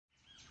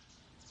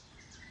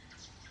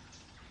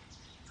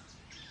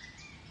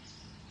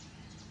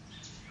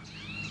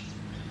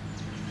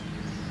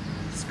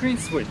screen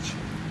switch.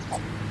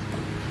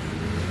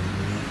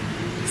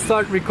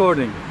 Start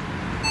recording.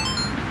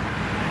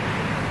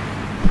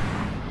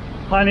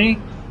 Honey,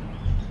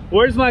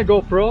 where's my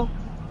GoPro?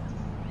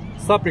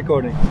 Stop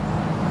recording.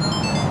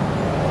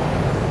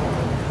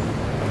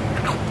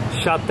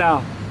 Shut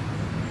down.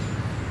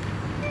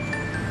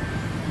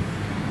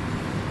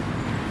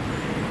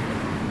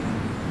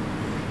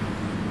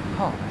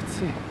 Oh, let's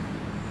see.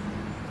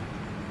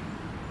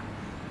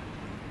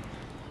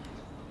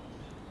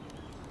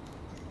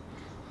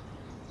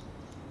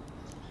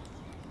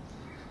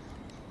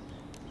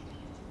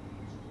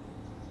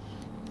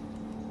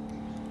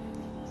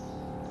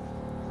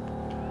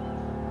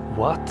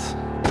 What?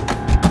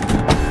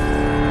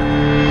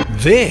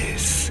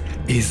 This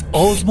is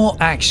Osmo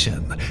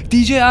Action,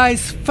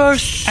 DJI's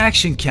first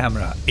action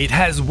camera. It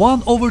has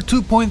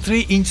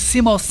 1/2.3-inch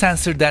CMOS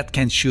sensor that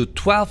can shoot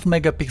 12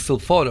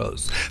 megapixel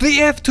photos. The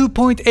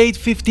f2.8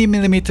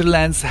 50mm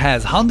lens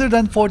has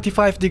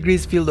 145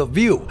 degrees field of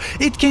view.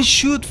 It can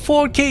shoot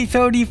 4K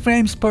 30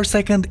 frames per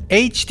second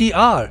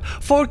HDR,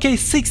 4K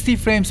 60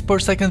 frames per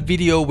second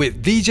video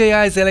with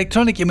DJI's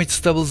electronic image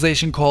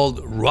stabilization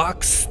called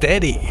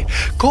Rocksteady.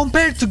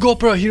 Compared to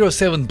GoPro Hero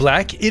 7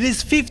 Black, it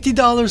is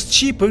 $50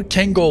 cheaper,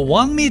 can go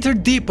 1 meter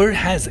deeper,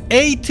 has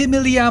 80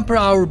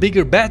 mAh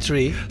bigger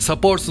battery,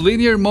 supports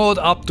linear mode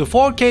up to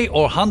 4K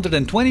or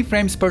 120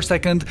 frames per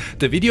second,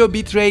 the video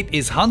bitrate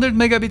is 100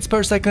 megabits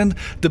per second,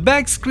 the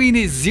back screen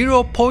is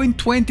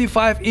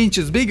 0.25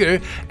 inches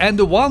bigger, and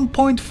the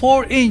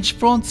 1.4-inch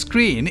front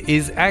screen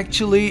is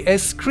actually a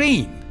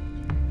screen.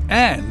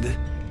 And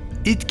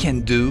it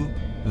can do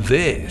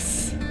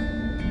this.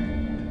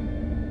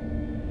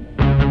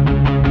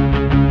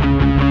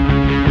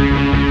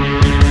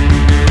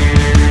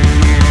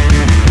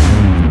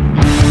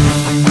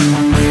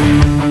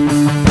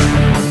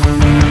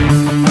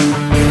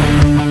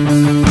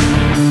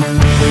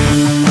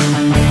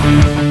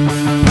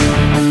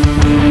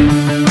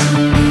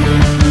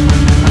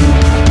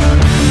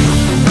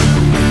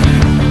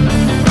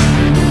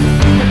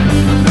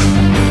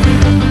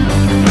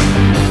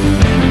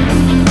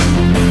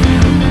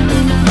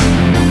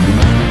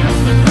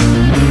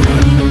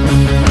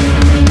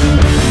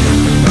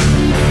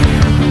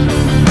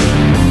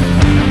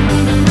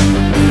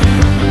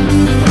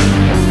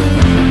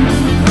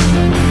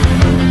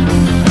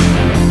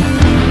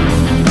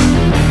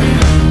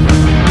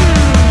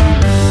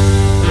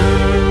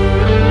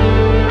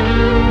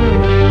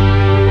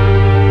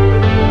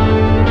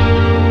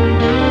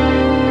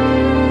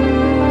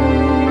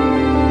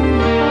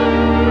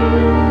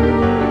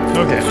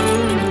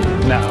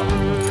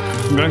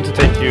 I'm going to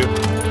take you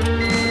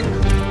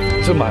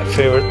to my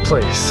favorite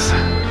place.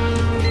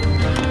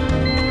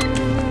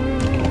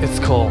 It's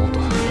called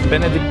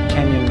Benedict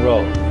Canyon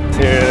Road.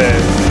 Here it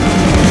is.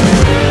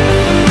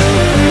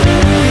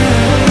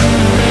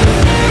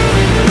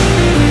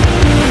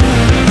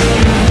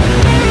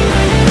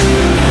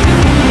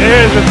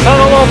 Here's the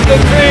tunnel of the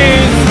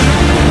trees.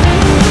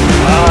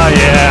 Ah,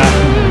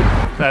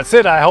 yeah. That's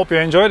it. I hope you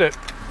enjoyed it.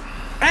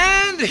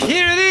 And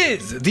here it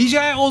is!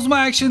 DJI Osmo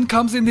Action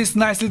comes in this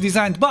nicely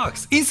designed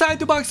box. Inside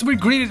the box we're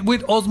greeted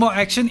with Osmo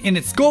Action in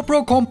its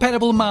GoPro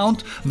compatible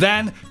mount,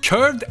 then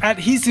curved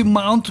adhesive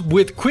mount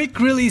with quick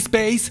release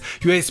base,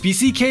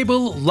 USB-C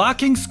cable,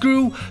 locking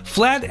screw,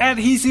 flat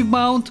adhesive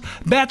mount,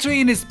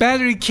 battery in its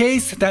battery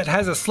case that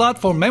has a slot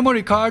for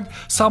memory card,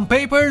 some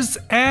papers,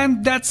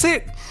 and that's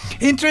it.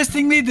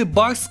 Interestingly, the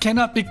box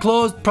cannot be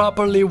closed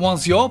properly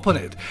once you open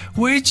it,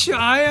 which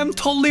I am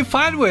totally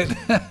fine with.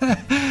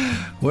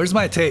 Where's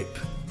my tape?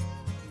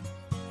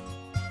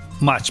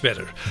 Much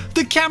better.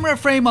 The camera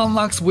frame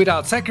unlocks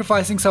without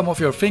sacrificing some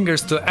of your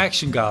fingers to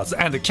action gods,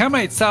 and the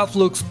camera itself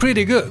looks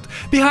pretty good.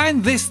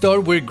 Behind this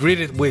door we're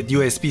greeted with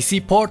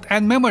USB-C port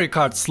and memory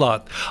card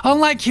slot.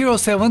 Unlike Hero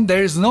 7,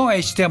 there is no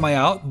HDMI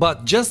out,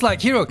 but just like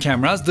Hero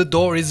cameras, the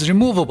door is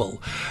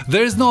removable.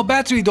 There is no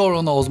battery door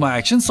on Osmo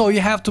Action, so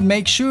you have to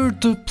make sure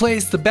to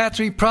place the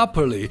battery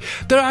properly.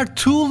 There are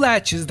two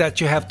latches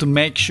that you have to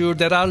make sure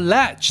that are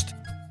latched.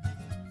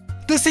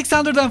 The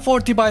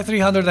 640 by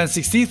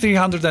 360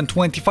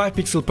 325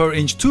 pixel per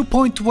inch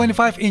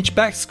 2.25 inch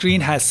back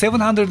screen has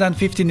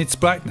 750 nits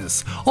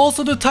brightness.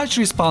 Also, the touch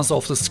response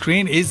of the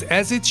screen is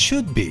as it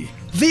should be.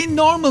 The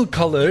normal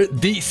color,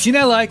 the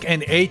Cine-like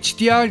and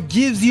HDR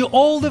gives you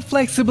all the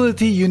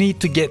flexibility you need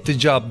to get the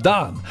job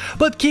done.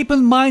 But keep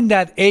in mind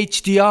that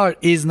HDR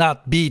is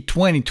not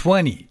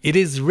B2020, it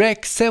is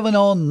Rec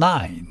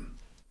 709.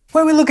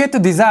 When we look at the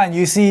design,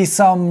 you see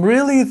some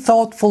really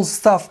thoughtful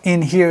stuff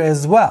in here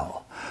as well.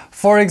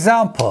 For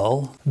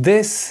example,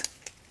 this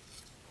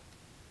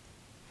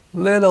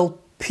little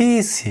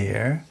piece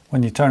here,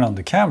 when you turn on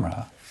the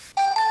camera,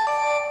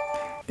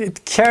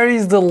 it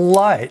carries the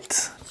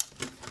light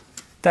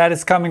that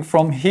is coming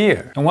from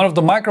here. And one of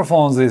the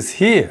microphones is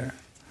here.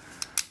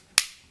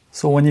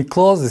 So when you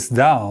close this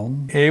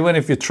down, even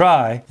if you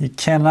try, you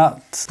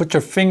cannot put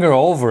your finger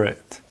over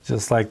it,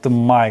 just like the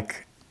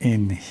mic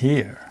in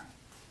here.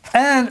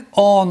 And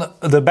on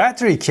the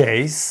battery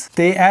case,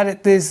 they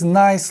added this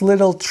nice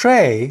little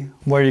tray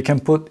where you can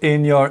put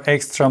in your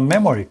extra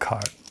memory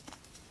card.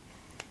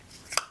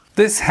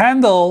 This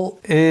handle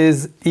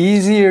is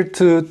easier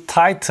to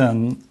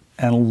tighten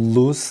and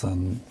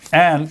loosen.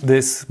 And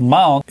this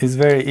mount is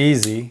very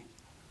easy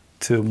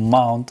to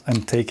mount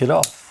and take it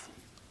off.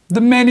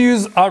 The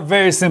menus are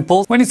very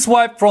simple. When you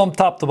swipe from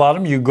top to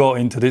bottom, you go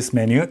into this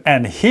menu,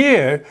 and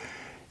here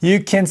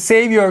you can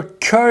save your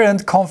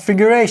current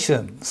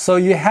configuration. So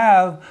you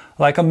have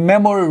like a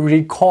memory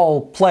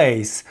recall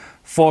place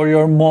for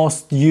your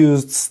most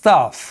used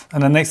stuff.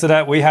 And then next to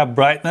that we have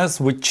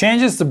brightness, which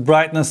changes the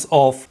brightness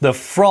of the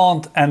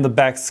front and the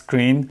back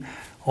screen,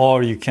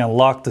 or you can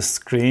lock the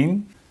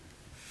screen.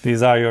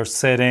 These are your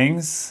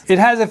settings. It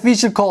has a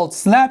feature called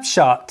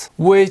snapshot,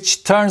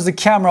 which turns the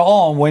camera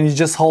on when you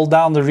just hold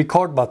down the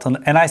record button.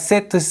 And I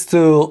set this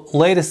to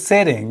latest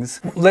settings.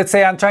 Let's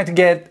say I'm trying to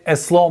get a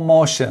slow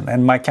motion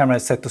and my camera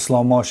is set to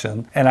slow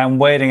motion and I'm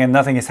waiting and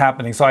nothing is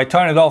happening. So I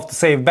turn it off to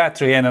save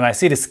battery, and then I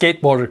see the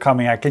skateboarder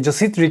coming. I can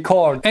just hit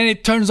record and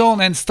it turns on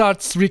and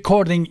starts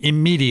recording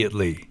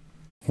immediately.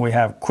 We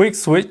have quick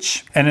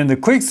switch, and in the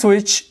quick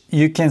switch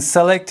you can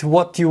select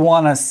what you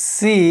want to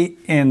see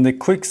in the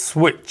quick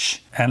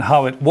switch. And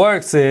how it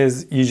works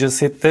is you just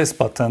hit this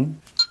button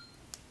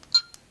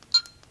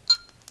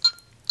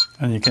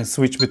and you can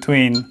switch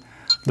between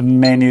the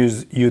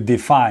menus you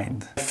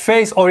defined.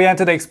 Face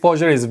oriented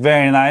exposure is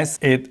very nice.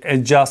 It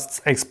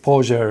adjusts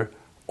exposure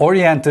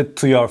oriented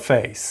to your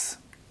face.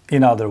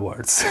 In other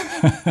words,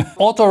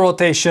 auto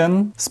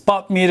rotation,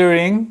 spot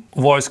metering,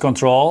 voice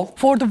control.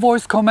 For the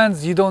voice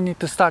commands, you don't need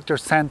to start your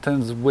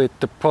sentence with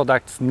the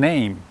product's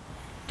name.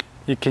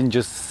 You can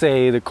just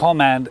say the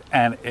command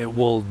and it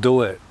will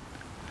do it.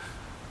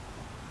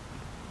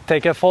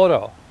 Take a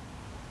photo.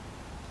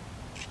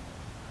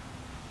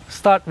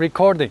 Start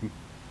recording.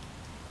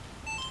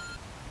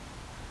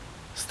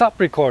 Stop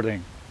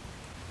recording.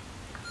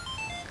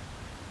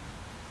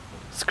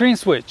 Screen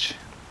switch.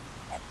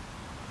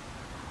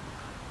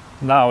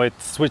 Now it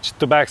switched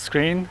to back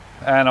screen,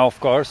 and of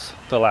course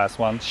the last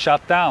one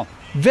shut down.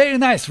 Very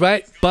nice,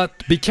 right?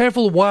 But be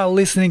careful while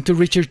listening to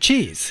Richard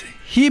Cheese.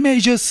 He may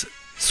just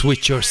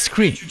switch your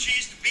screen. Richard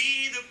Cheese to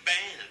be the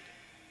band.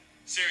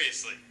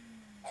 Seriously,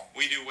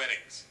 we do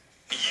weddings.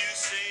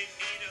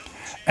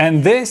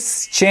 And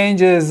this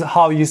changes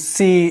how you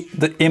see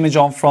the image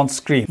on front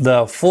screen.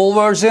 The full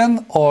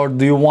version, or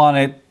do you want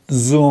it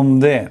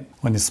zoomed in?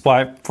 When you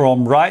swipe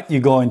from right, you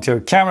go into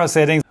your camera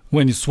settings.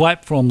 When you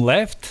swipe from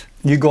left,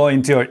 you go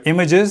into your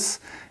images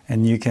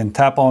and you can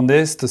tap on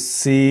this to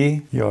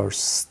see your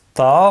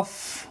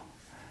stuff,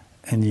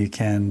 and you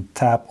can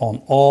tap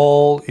on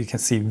all. You can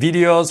see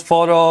videos,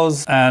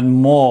 photos, and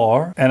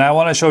more. And I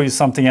want to show you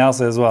something else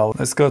as well.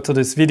 Let's go to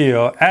this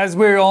video. As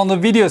we're on the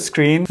video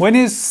screen, when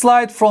you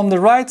slide from the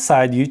right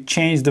side, you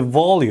change the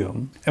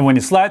volume. And when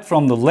you slide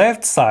from the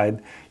left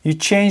side, you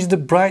change the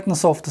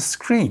brightness of the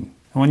screen.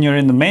 And when you're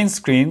in the main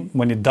screen,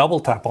 when you double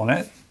tap on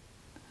it,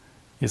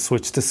 you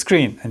switch the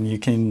screen, and you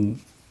can,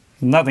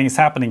 nothing is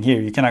happening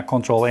here. You cannot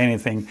control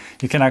anything.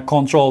 You cannot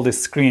control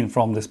this screen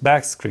from this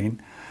back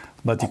screen,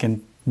 but you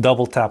can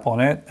double tap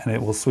on it and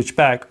it will switch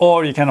back,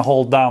 or you can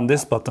hold down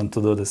this button to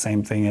do the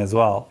same thing as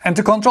well. And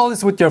to control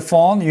this with your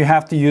phone, you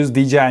have to use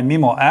DJI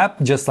Mimo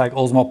app, just like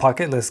Osmo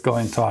Pocket. Let's go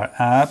into our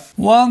app.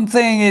 One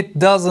thing it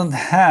doesn't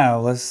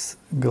have, let's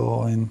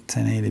go in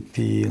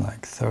 1080p,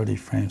 like 30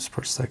 frames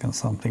per second,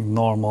 something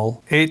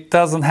normal. It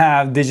doesn't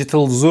have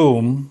digital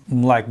zoom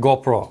like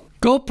GoPro.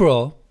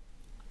 GoPro?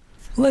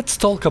 Let's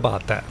talk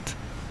about that.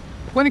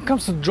 When it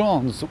comes to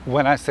drones,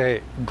 when I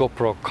say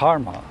GoPro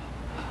Karma,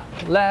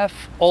 laugh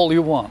all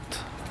you want.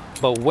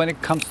 But when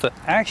it comes to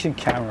action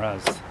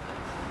cameras,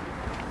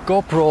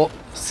 GoPro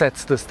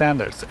sets the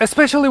standards,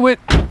 especially with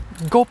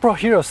GoPro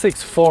Hero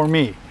 6 for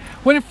me.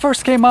 When it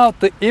first came out,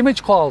 the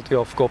image quality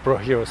of GoPro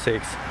Hero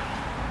 6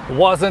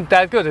 wasn't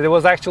that good. It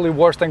was actually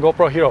worse than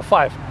GoPro Hero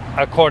 5,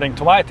 according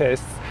to my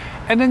tastes.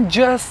 And then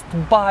just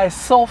by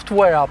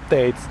software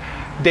updates,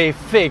 they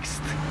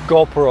fixed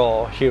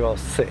GoPro Hero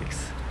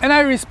 6. And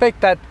I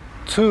respect that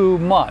too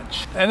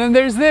much. And then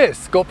there's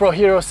this GoPro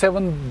Hero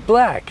 7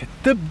 Black,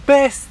 the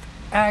best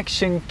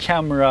action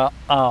camera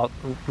out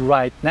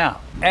right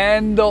now.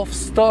 End of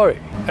story.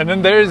 And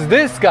then there's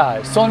this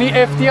guy, Sony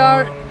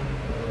FDR.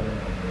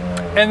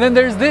 And then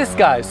there's this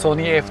guy,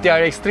 Sony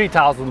FDR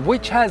X3000,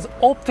 which has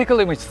optical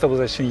image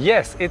stabilization.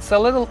 Yes, it's a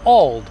little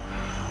old,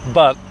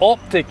 but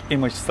optic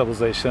image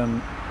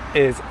stabilization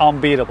is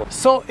unbeatable.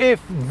 So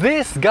if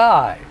this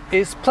guy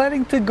is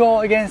planning to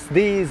go against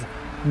these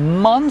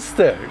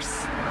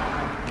monsters,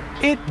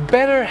 it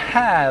better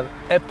have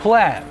a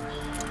plan.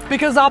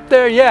 Because up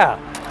there, yeah,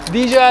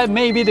 DJI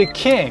may be the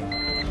king,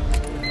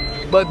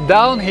 but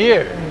down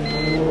here,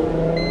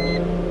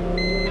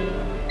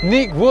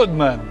 Nick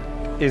Woodman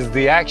is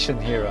the action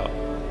hero.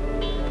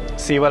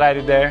 See what I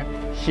did there?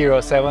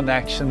 Hero 7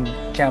 action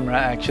camera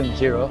action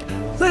hero.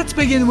 Let's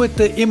begin with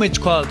the image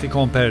quality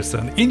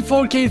comparison. In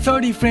 4K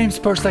 30 frames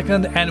per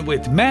second and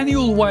with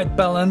manual white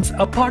balance,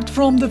 apart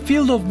from the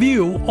field of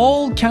view,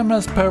 all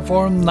cameras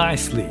perform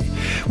nicely.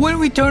 When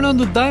we turn on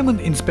the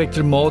diamond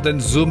inspector mode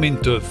and zoom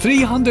into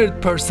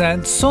 300%,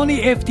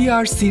 Sony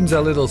FDR seems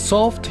a little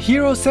soft,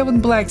 Hero 7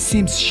 Black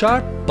seems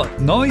sharp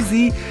but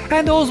noisy,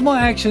 and Osmo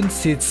Action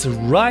sits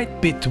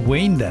right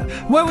between them.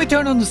 When we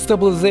turn on the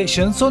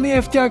stabilization, Sony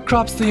FDR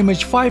crops the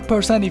image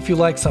 5% if you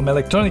like some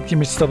electronic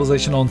image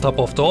stabilization on top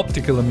of the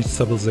optical image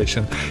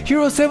stabilization.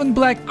 Hero 7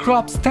 Black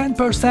crops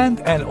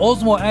 10% and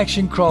Osmo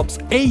Action crops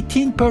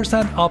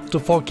 18% up to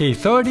 4K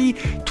 30,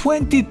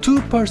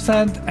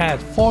 22% at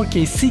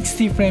 4K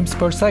 60 frames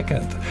per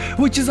second,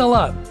 which is a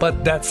lot,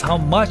 but that's how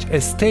much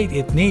estate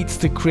it needs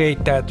to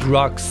create that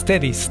rock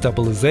steady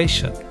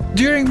stabilization.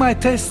 During my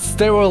tests,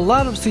 there were a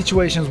lot of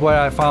situations where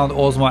I found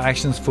Osmo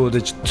Action's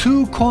footage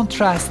too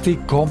contrasty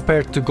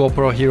compared to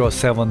GoPro Hero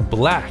 7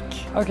 Black.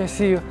 Okay,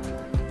 see you.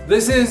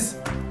 This is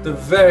the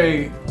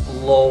very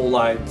low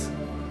light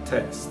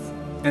test.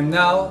 And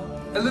now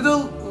a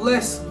little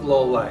less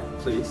low light,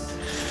 please.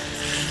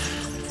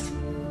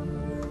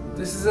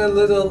 This is a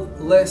little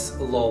less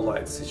low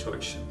light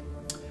situation.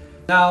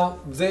 Now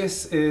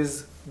this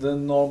is the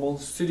normal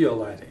studio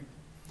lighting.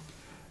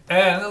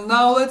 And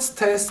now let's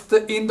test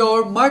the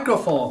indoor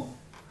microphone.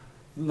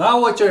 Now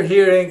what you're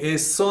hearing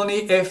is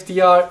Sony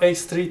FDR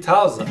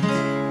X3000.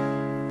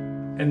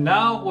 And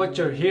now what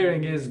you're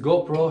hearing is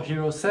GoPro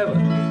Hero 7.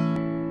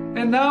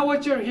 And now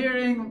what you're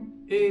hearing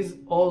is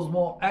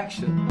Osmo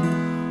Action.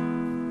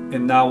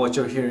 And now what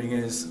you're hearing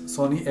is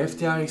Sony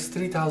FDR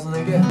X3000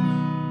 again.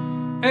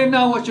 And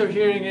now what you're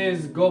hearing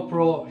is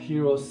GoPro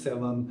Hero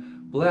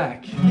 7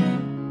 Black.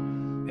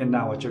 And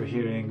now what you're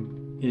hearing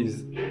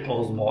is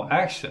Osmo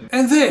Action.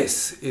 And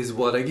this is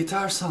what a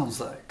guitar sounds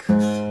like.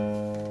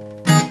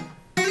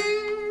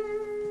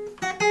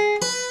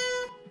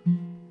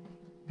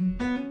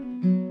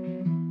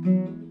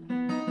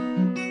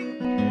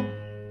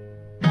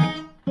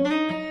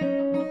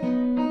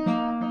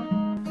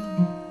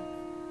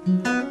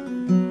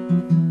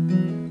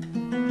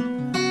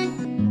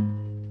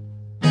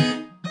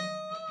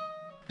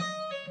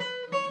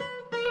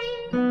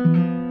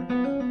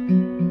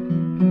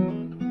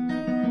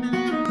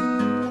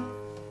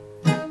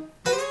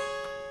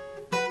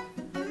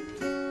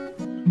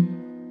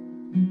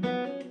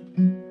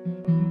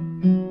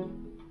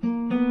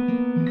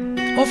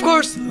 Of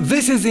course,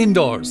 this is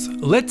indoors.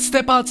 Let's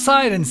step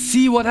outside and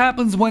see what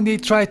happens when they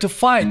try to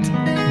fight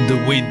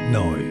the wind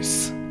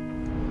noise.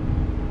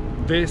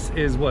 This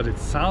is what it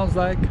sounds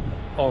like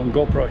on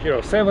GoPro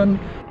Hero 7.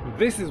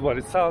 This is what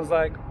it sounds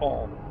like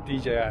on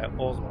DJI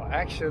OSMO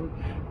Action.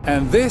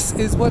 And this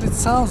is what it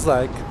sounds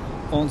like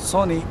on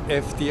Sony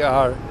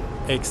FDR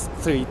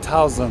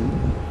X3000R.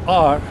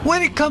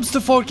 When it comes to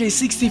 4K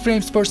 60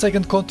 frames per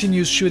second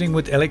continuous shooting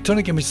with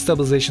electronic image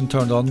stabilization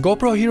turned on,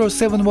 GoPro Hero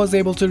 7 was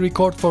able to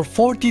record for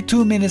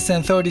 42 minutes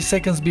and 30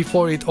 seconds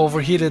before it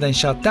overheated and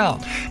shut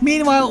down.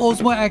 Meanwhile,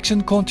 Osmo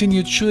Action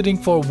continued shooting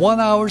for 1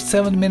 hour,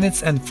 7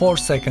 minutes and 4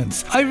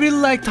 seconds. I really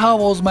liked how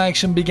Osmo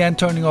Action began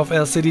turning off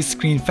LCD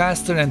screen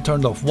faster and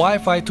turned off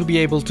Wi-Fi to be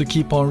able to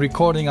keep on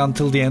recording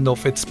until the end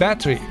of its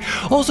battery.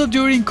 Also,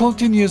 during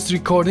continuous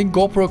recording,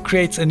 GoPro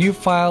creates a new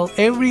file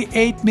every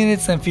 8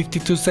 minutes and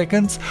 52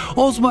 seconds.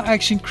 Osmo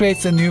Action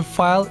creates a new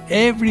file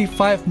every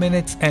 5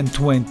 minutes and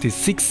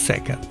 26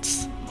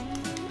 seconds.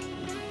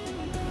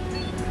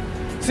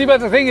 See,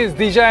 but the thing is,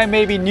 DJI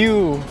may be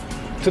new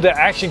to the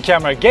action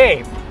camera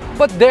game,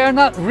 but they're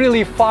not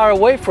really far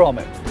away from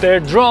it. Their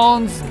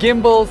drones,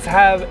 gimbals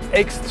have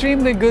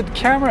extremely good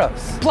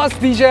cameras. Plus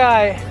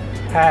DJI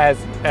has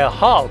a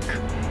Hulk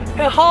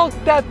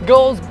that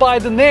goes by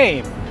the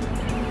name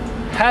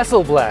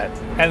Hasselblad,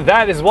 and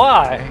that is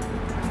why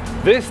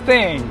this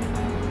thing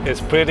is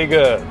pretty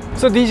good.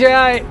 So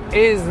DJI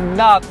is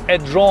not a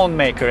drone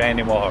maker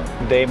anymore.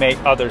 They make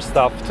other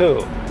stuff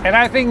too. And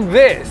I think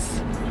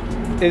this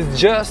is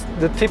just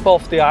the tip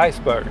of the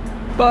iceberg.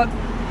 But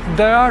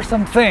there are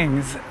some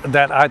things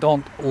that I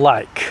don't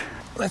like.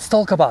 Let's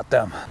talk about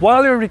them.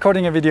 While you're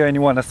recording a video and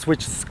you want to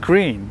switch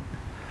screen,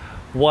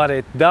 what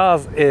it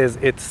does is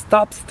it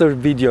stops the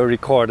video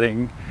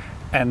recording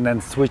and then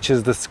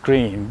switches the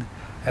screen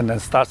and then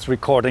starts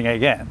recording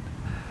again.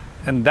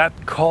 And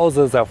that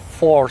causes a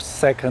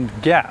 4-second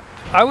gap.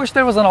 I wish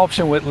there was an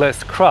option with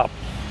less crop.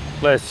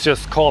 Let's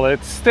just call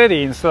it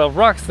steady instead of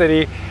rock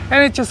steady,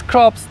 and it just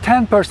crops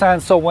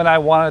 10%, so when I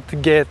wanted to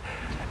get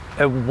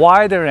a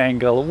wider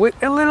angle with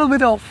a little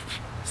bit of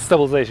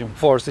stabilization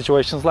for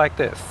situations like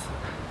this,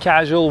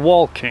 casual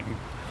walking,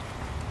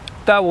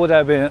 that would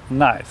have been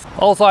nice.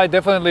 Also, I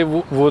definitely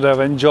would have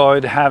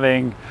enjoyed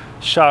having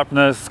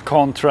sharpness,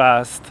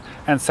 contrast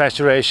and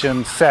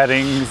saturation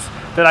settings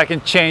that I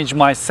can change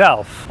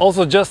myself.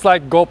 Also, just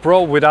like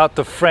GoPro, without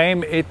the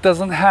frame, it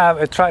doesn't have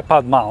a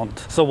tripod mount.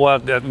 So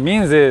what that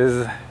means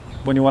is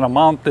when you want to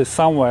mount this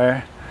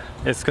somewhere,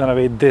 it's gonna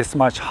be this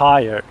much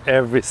higher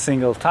every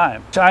single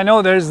time. I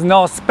know there's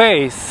no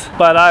space,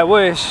 but I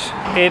wish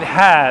it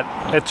had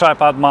a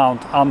tripod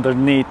mount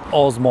underneath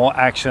Osmo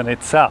Action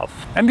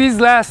itself. And these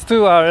last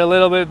two are a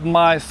little bit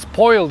my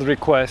spoiled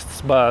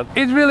requests, but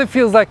it really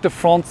feels like the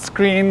front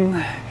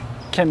screen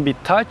can be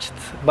touched,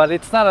 but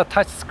it's not a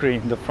touch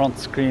screen. The front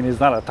screen is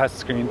not a touch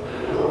screen.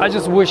 I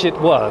just wish it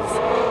was.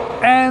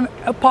 And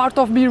a part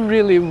of me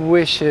really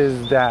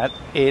wishes that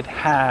it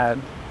had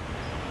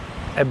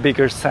a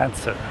bigger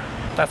sensor.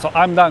 That's all.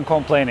 I'm done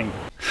complaining.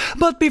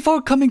 But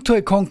before coming to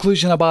a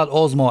conclusion about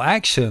Osmo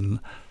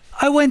Action,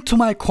 I went to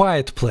my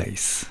quiet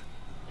place,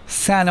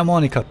 Santa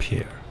Monica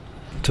Pier,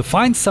 to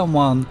find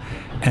someone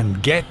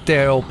and get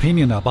their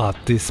opinion about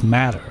this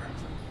matter.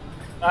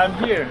 I'm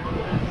here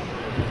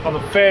on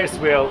the Ferris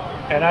wheel,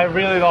 and I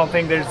really don't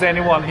think there's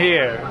anyone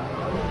here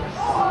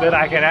that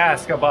I can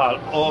ask about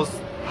Osmo.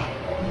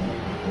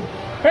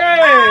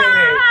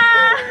 Hey!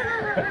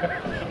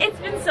 It's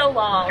been so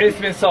long. It's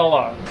been so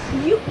long.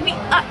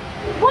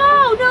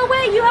 Wow, no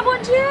way, you have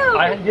one too!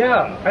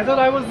 Yeah, I thought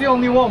I was the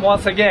only one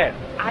once again.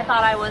 I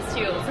thought I was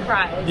too,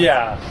 surprised.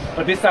 Yeah,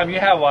 but this time you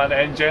have one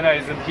and Jenna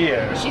isn't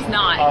here. She's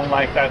not.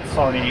 Unlike that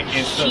Sony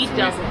instance. She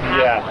doesn't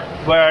have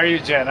one. Where are you,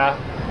 Jenna?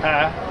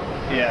 Huh?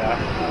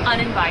 Yeah.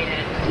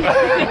 Uninvited.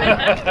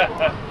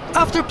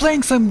 After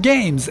playing some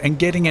games and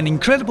getting an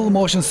incredible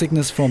motion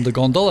sickness from the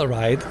gondola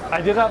ride, I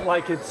did not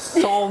like it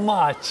so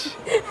much.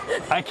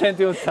 I can't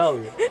even tell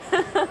you.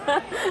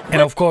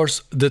 And of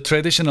course, the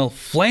traditional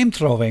flame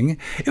throwing,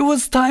 it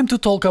was time to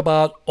talk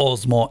about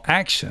Osmo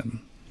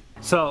Action.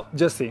 So,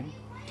 Justine,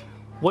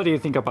 what do you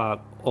think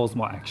about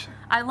Osmo Action?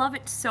 I love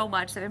it so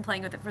much. I've been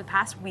playing with it for the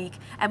past week,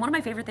 and one of my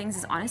favorite things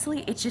is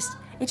honestly, it just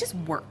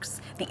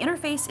works. The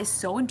interface is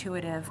so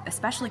intuitive,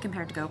 especially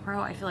compared to GoPro.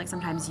 I feel like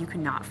sometimes you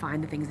cannot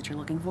find the things that you're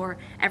looking for.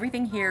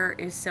 Everything here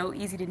is so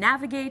easy to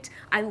navigate.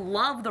 I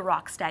love the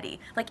rock steady.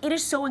 Like, it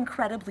is so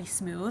incredibly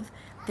smooth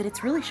that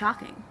it's really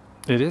shocking.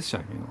 It is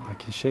shocking. I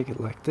can shake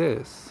it like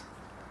this.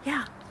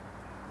 Yeah.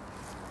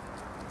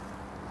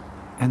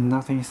 And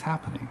nothing is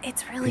happening.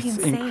 It's really It's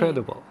insane.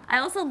 incredible. I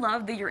also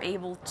love that you're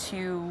able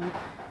to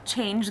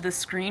change the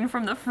screen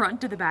from the front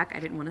to the back. I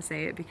didn't want to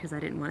say it because I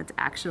didn't want it to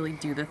actually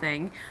do the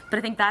thing, but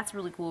I think that's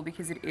really cool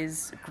because it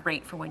is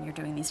great for when you're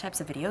doing these types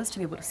of videos to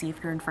be able to see if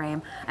you're in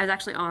frame. I was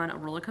actually on a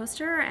roller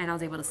coaster and I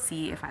was able to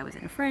see if I was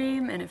in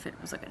frame and if it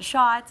was a good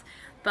shot,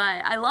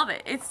 but I love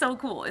it. It's so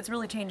cool. It's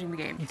really changing the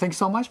game. Thanks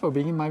so much for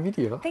being in my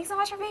video. Thanks so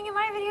much for being in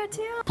my video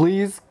too.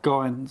 Please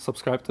go and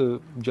subscribe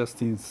to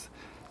Justine's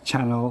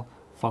channel.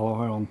 Follow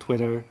her on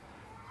Twitter,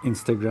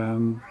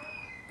 Instagram,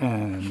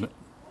 and...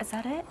 Is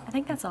that it? I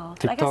think that's all.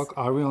 TikTok?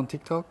 Are we on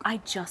TikTok? I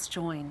just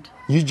joined.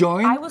 You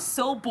joined? I was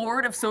so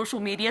bored of social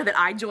media that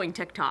I joined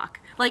TikTok.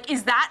 Like,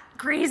 is that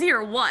crazy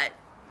or what?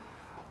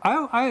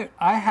 I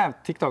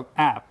have TikTok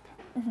app.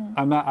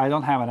 I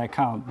don't have an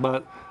account,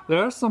 but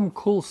there are some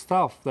cool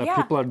stuff that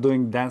people are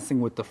doing, dancing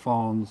with the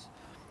phones.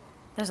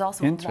 There's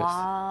also a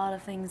lot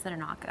of things that are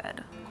not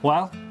good.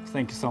 Well,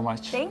 thank you so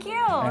much. Thank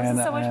you. This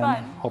is so much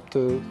fun. Hope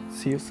to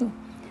see you soon.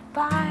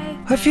 Bye.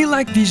 I feel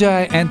like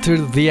DJI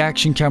entered the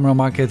action camera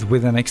market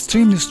with an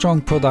extremely strong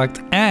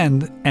product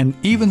and an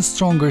even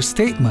stronger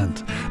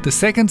statement. The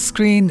second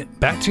screen,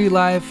 battery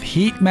life,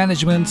 heat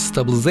management,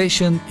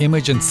 stabilization,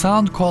 image and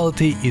sound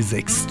quality is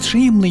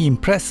extremely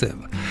impressive.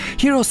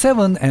 Hero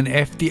 7 and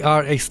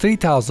FDR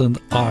X3000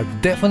 are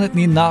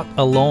definitely not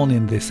alone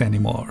in this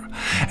anymore.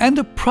 And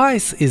the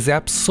price is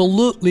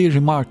absolutely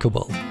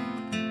remarkable.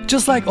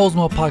 Just like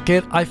Osmo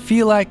Pocket, I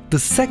feel like the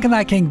second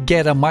I can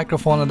get a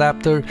microphone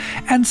adapter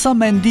and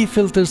some ND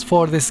filters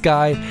for this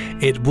guy,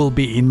 it will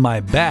be in my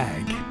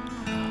bag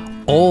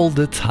all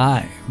the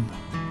time.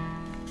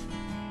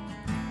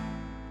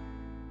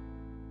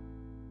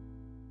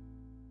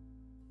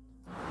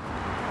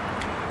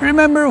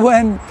 Remember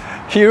when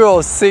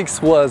Hero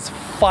 6 was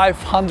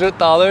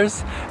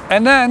 $500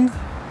 and then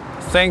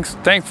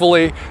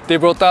thankfully they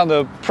brought down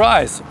the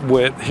price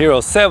with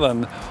Hero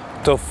 7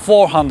 to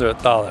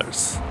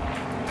 $400.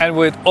 And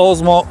with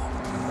Osmo,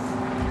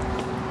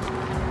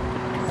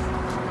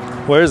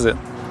 where is it?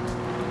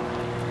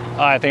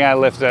 Oh, I think I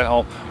left it at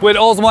home. With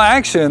Osmo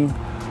Action,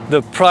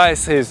 the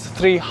price is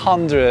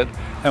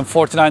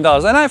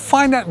 $349, and I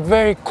find that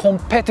very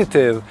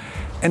competitive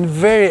and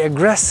very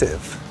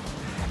aggressive.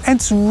 And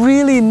it's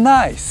really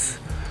nice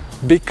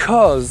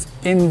because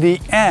in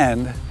the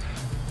end,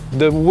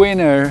 the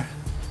winner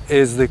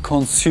is the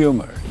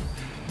consumer.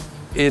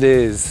 It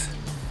is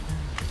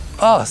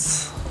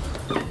us.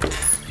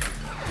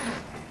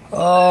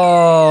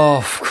 Oh,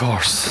 of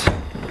course.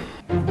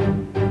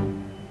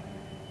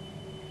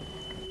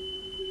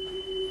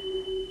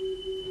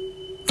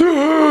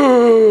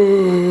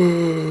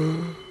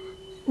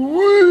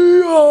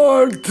 We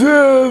are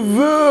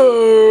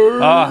tethered.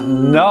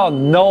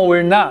 No,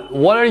 we're not.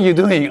 What are you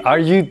doing? Are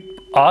you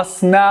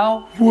us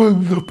now?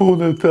 Once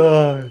upon a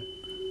time,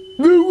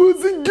 there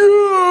was a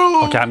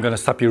girl. Okay, I'm gonna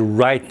stop you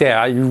right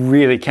there. You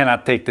really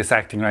cannot take this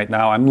acting right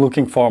now. I'm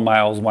looking for my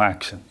Osmo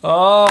Action.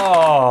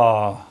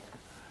 Oh.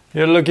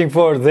 You're looking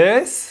for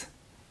this?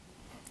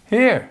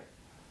 Here,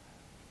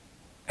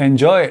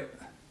 enjoy it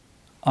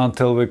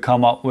until we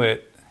come up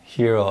with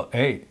Hero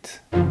 8.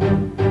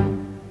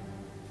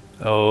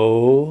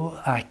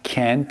 Oh, I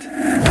can't